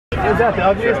Is that the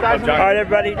ugliest guy? All right,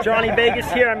 everybody. Jonny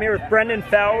Vegas here. I'm here with Brendan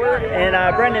Fowler.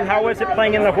 And Brendan, how was it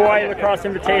playing in the Hawaii Lacrosse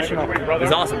Invitational? It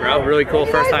was awesome, bro. Really cool.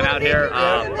 First time out here.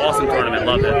 Awesome tournament.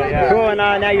 Loved it. Cool. And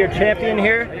now you're champion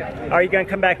here. Are you going to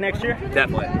come back next year?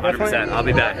 Definitely. 100%. I'll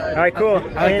be back. All right, cool.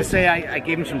 I like to say I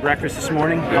gave him some breakfast this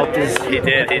morning. Helped his. He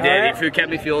did. Right. Food kept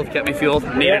me fueled.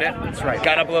 Needed it. That's right.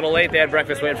 Got up a little late. They had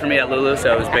breakfast waiting for me at Lulu,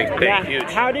 so it was big, huge.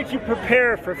 How did you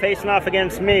prepare for facing off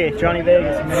against me, Jonny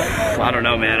Vegas? I don't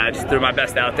know, man. I just threw my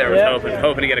best out there. Was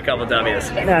hoping to get a couple W's.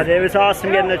 No, it was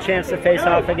awesome getting the chance to face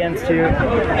off against you.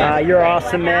 You're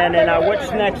awesome, man. And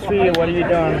what's next for you? What are you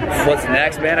doing? What's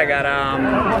next, man? I got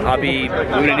I'll be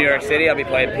moving to New York City. I'll be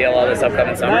playing PLL this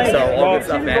upcoming summer. Nice. So all good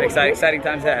stuff, man. Exciting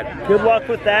times ahead. Good luck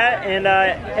with that. And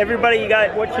everybody, you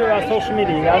got what's your social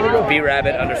media? You got it?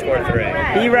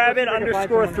 BRabbit_3.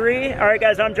 BRabbit_3. All right,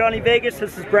 guys. I'm Jonny Vegas.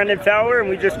 This is Brendan Fowler, and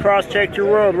we just cross-checked your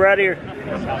world. We're out of here.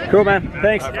 Cool, man.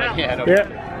 Thanks. Yeah.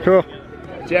 Yeah. Cool.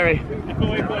 Jerry.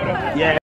 Yeah.